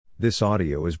This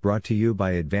audio is brought to you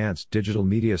by Advanced Digital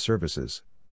Media Services.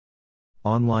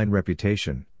 Online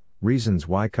reputation: reasons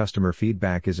why customer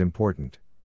feedback is important.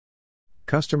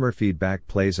 Customer feedback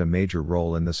plays a major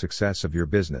role in the success of your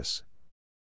business.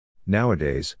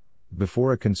 Nowadays,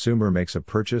 before a consumer makes a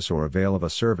purchase or avail of a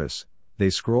service, they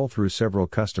scroll through several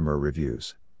customer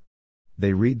reviews.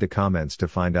 They read the comments to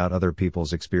find out other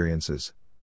people's experiences.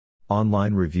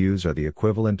 Online reviews are the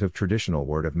equivalent of traditional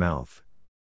word of mouth.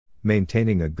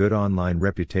 Maintaining a good online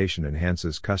reputation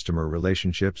enhances customer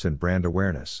relationships and brand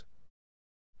awareness.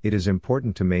 It is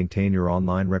important to maintain your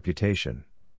online reputation.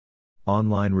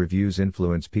 Online reviews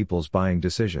influence people's buying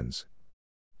decisions.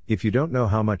 If you don't know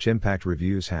how much impact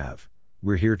reviews have,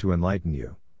 we're here to enlighten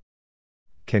you.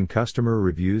 Can customer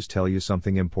reviews tell you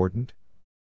something important?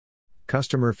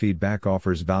 Customer feedback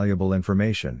offers valuable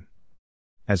information.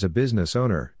 As a business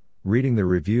owner, reading the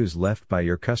reviews left by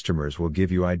your customers will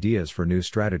give you ideas for new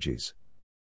strategies.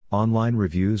 Online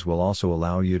reviews will also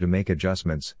allow you to make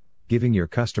adjustments, giving your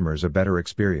customers a better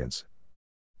experience.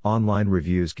 Online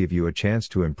reviews give you a chance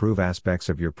to improve aspects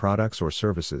of your products or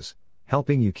services,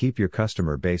 helping you keep your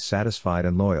customer base satisfied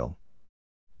and loyal.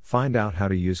 Find out how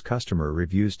to use customer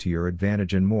reviews to your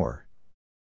advantage and more.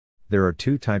 There are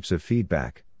two types of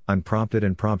feedback: unprompted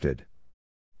and prompted.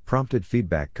 Prompted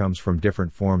feedback comes from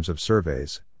different forms of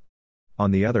surveys. On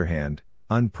the other hand,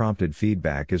 unprompted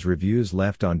feedback is reviews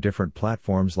left on different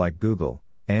platforms like Google,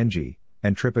 Angie,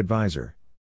 and TripAdvisor.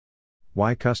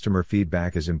 Why customer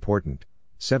feedback is important: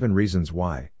 7 reasons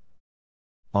why.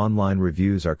 Online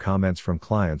reviews are comments from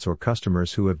clients or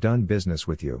customers who have done business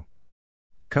with you.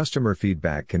 Customer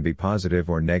feedback can be positive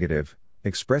or negative,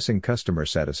 expressing customer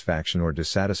satisfaction or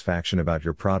dissatisfaction about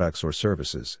your products or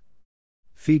services.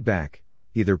 Feedback,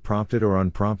 either prompted or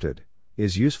unprompted,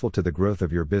 is useful to the growth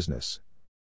of your business.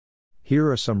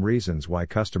 Here are some reasons why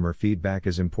customer feedback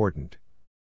is important.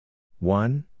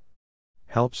 1.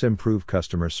 Helps improve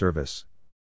customer service.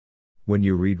 When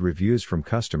you read reviews from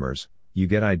customers, you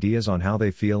get ideas on how they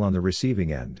feel on the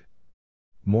receiving end.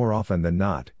 More often than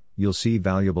not, you'll see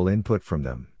valuable input from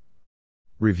them.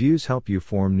 Reviews help you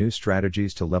form new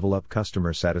strategies to level up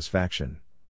customer satisfaction.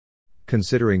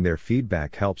 Considering their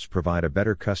feedback helps provide a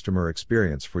better customer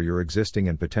experience for your existing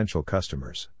and potential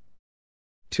customers.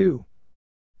 2.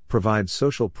 Provides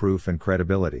social proof and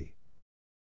credibility.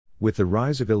 With the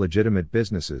rise of illegitimate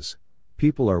businesses,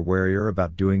 people are warier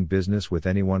about doing business with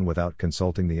anyone without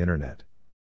consulting the internet.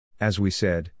 As we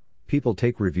said, people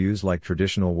take reviews like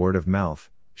traditional word of mouth,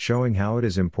 showing how it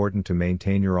is important to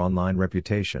maintain your online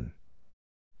reputation.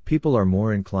 People are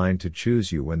more inclined to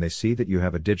choose you when they see that you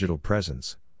have a digital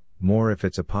presence, more if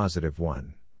it's a positive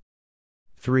one.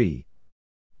 3.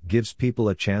 Gives people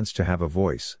a chance to have a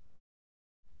voice.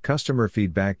 Customer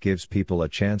feedback gives people a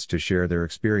chance to share their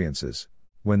experiences.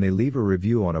 When they leave a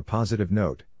review on a positive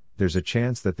note, there's a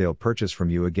chance that they'll purchase from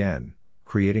you again,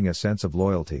 creating a sense of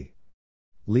loyalty.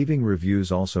 Leaving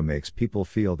reviews also makes people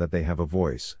feel that they have a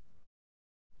voice.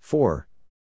 4.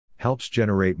 Helps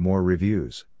generate more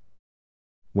reviews.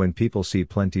 When people see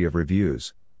plenty of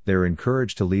reviews, they're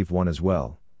encouraged to leave one as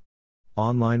well.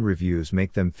 Online reviews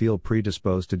make them feel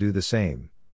predisposed to do the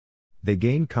same. They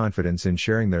gain confidence in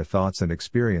sharing their thoughts and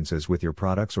experiences with your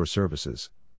products or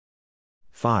services.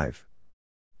 5.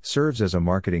 Serves as a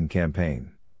marketing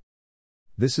campaign.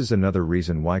 This is another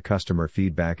reason why customer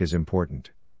feedback is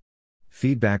important.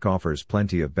 Feedback offers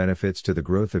plenty of benefits to the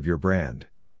growth of your brand.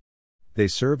 They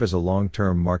serve as a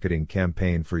long-term marketing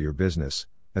campaign for your business,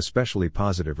 especially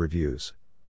positive reviews.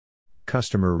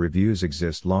 Customer reviews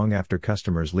exist long after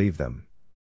customers leave them.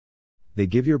 They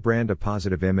give your brand a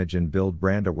positive image and build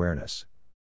brand awareness.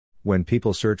 When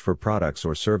people search for products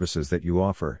or services that you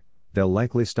offer, they'll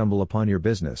likely stumble upon your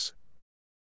business.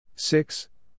 6.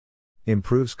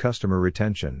 Improves customer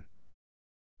retention.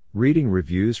 Reading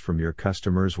reviews from your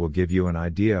customers will give you an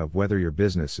idea of whether your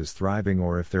business is thriving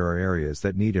or if there are areas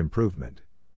that need improvement.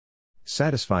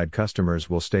 Satisfied customers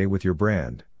will stay with your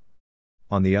brand.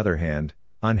 On the other hand,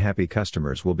 unhappy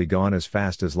customers will be gone as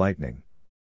fast as lightning.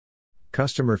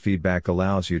 Customer feedback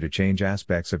allows you to change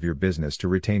aspects of your business to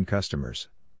retain customers.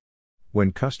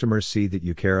 When customers see that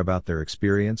you care about their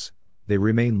experience, they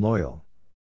remain loyal.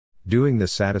 Doing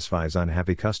this satisfies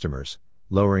unhappy customers,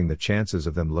 lowering the chances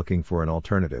of them looking for an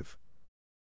alternative.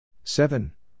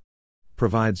 7.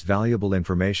 Provides valuable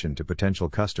information to potential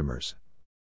customers.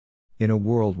 In a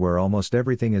world where almost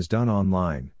everything is done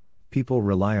online, people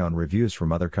rely on reviews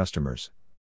from other customers.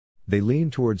 They lean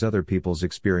towards other people's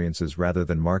experiences rather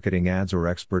than marketing ads or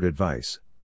expert advice.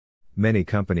 Many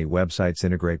company websites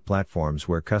integrate platforms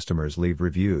where customers leave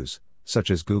reviews,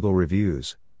 such as Google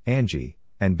Reviews, Angie,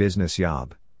 and Business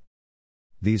Yob.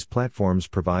 These platforms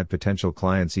provide potential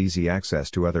clients easy access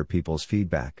to other people's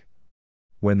feedback.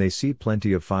 When they see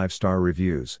plenty of 5-star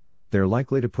reviews, they're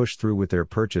likely to push through with their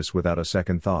purchase without a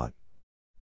second thought.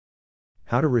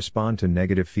 How to respond to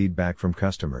negative feedback from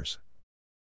customers.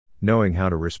 Knowing how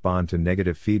to respond to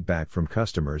negative feedback from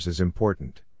customers is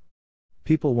important.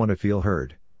 People want to feel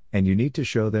heard, and you need to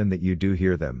show them that you do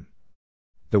hear them.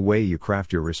 The way you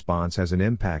craft your response has an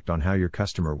impact on how your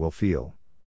customer will feel.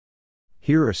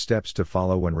 Here are steps to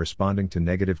follow when responding to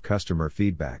negative customer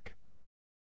feedback.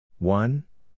 1.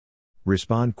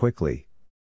 Respond quickly.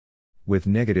 With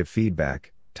negative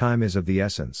feedback, time is of the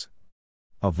essence.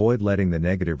 Avoid letting the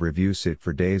negative review sit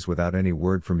for days without any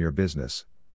word from your business.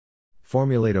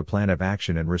 Formulate a plan of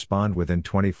action and respond within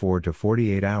 24 to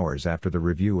 48 hours after the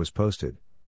review was posted.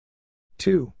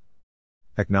 2.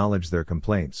 Acknowledge their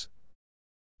complaints.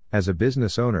 As a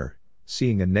business owner,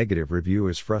 seeing a negative review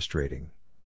is frustrating.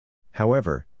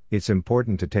 However, it's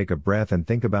important to take a breath and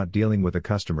think about dealing with a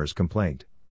customer's complaint.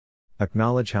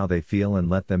 Acknowledge how they feel and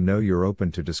let them know you're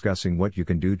open to discussing what you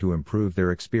can do to improve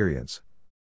their experience.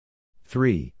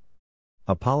 3.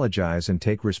 Apologize and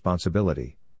take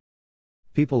responsibility.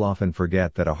 People often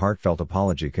forget that a heartfelt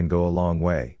apology can go a long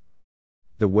way.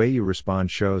 The way you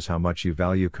respond shows how much you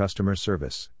value customer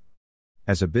service.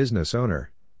 As a business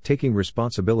owner, taking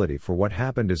responsibility for what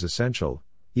happened is essential,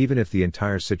 even if the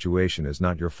entire situation is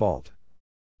not your fault.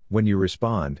 When you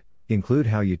respond, include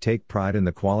how you take pride in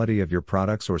the quality of your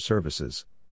products or services.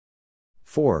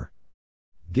 4.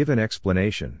 Give an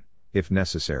explanation, if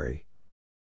necessary.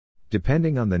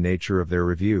 Depending on the nature of their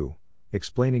review,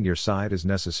 explaining your side is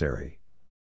necessary.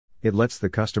 It lets the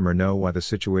customer know why the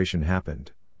situation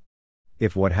happened.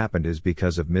 If what happened is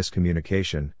because of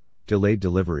miscommunication, delayed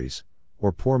deliveries,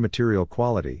 or poor material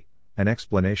quality, an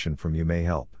explanation from you may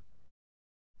help.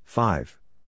 5.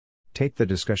 Take the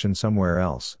discussion somewhere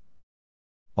else.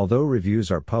 Although reviews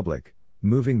are public,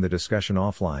 moving the discussion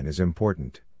offline is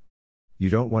important. You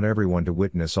don't want everyone to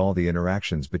witness all the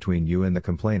interactions between you and the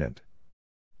complainant.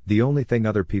 The only thing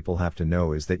other people have to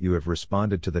know is that you have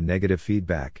responded to the negative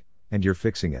feedback, and you're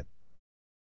fixing it.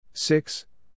 6.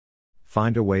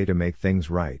 Find a way to make things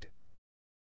right.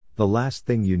 The last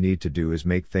thing you need to do is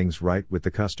make things right with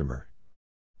the customer.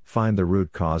 Find the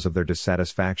root cause of their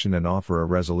dissatisfaction and offer a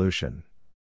resolution.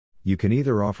 You can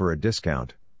either offer a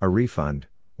discount, a refund,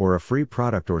 or a free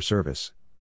product or service.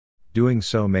 Doing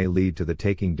so may lead to the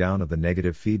taking down of the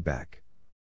negative feedback.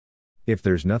 If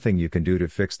there's nothing you can do to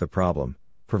fix the problem,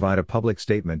 provide a public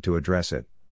statement to address it.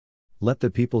 Let the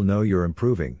people know you're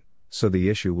improving, so the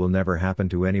issue will never happen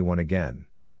to anyone again.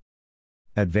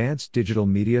 Advanced Digital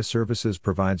Media Services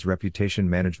provides reputation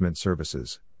management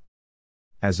services.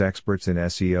 As experts in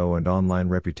SEO and online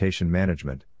reputation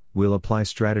management, we'll apply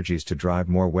strategies to drive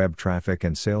more web traffic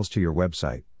and sales to your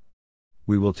website.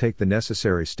 We will take the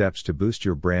necessary steps to boost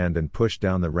your brand and push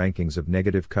down the rankings of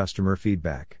negative customer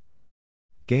feedback.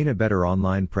 Gain a better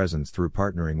online presence through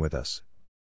partnering with us.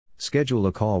 Schedule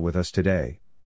a call with us today.